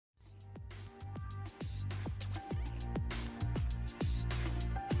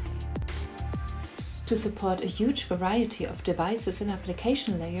To support a huge variety of devices and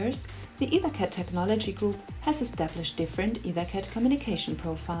application layers, the EtherCAT Technology Group has established different EtherCAT communication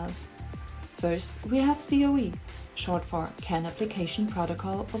profiles. First, we have CoE, short for CAN Application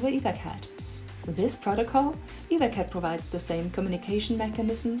Protocol over EtherCAT. With this protocol, EtherCAT provides the same communication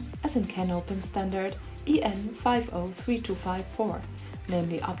mechanisms as in CAN Open Standard EN 503254,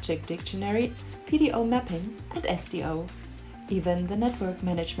 namely Object Dictionary, PDO mapping and SDO. Even the network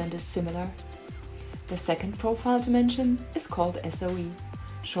management is similar. The second profile to mention is called SoE,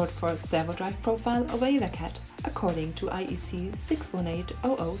 short for Servo Drive Profile over EtherCAT, according to IEC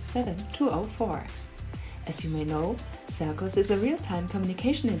 618.007.204. As you may know, Servo is a real-time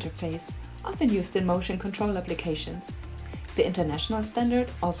communication interface, often used in motion control applications. The international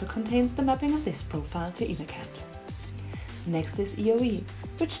standard also contains the mapping of this profile to EtherCAT. Next is EoE,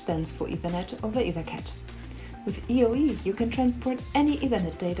 which stands for Ethernet over EtherCAT. With EoE, you can transport any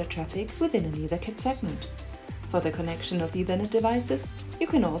Ethernet data traffic within an EtherCAT segment. For the connection of Ethernet devices, you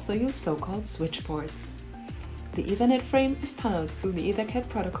can also use so-called switchboards. The Ethernet frame is tunneled through the EtherCAT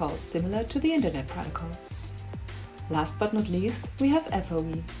protocol, similar to the Internet protocols. Last but not least, we have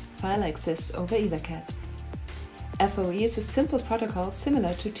FOE, File Access over EtherCAT. FOE is a simple protocol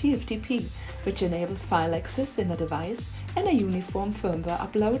similar to TFTP, which enables file access in a device and a uniform firmware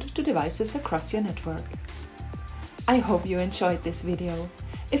upload to devices across your network. I hope you enjoyed this video.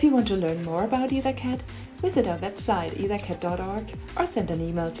 If you want to learn more about EtherCAT, visit our website ethercat.org or send an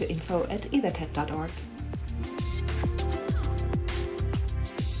email to info@ethercat.org.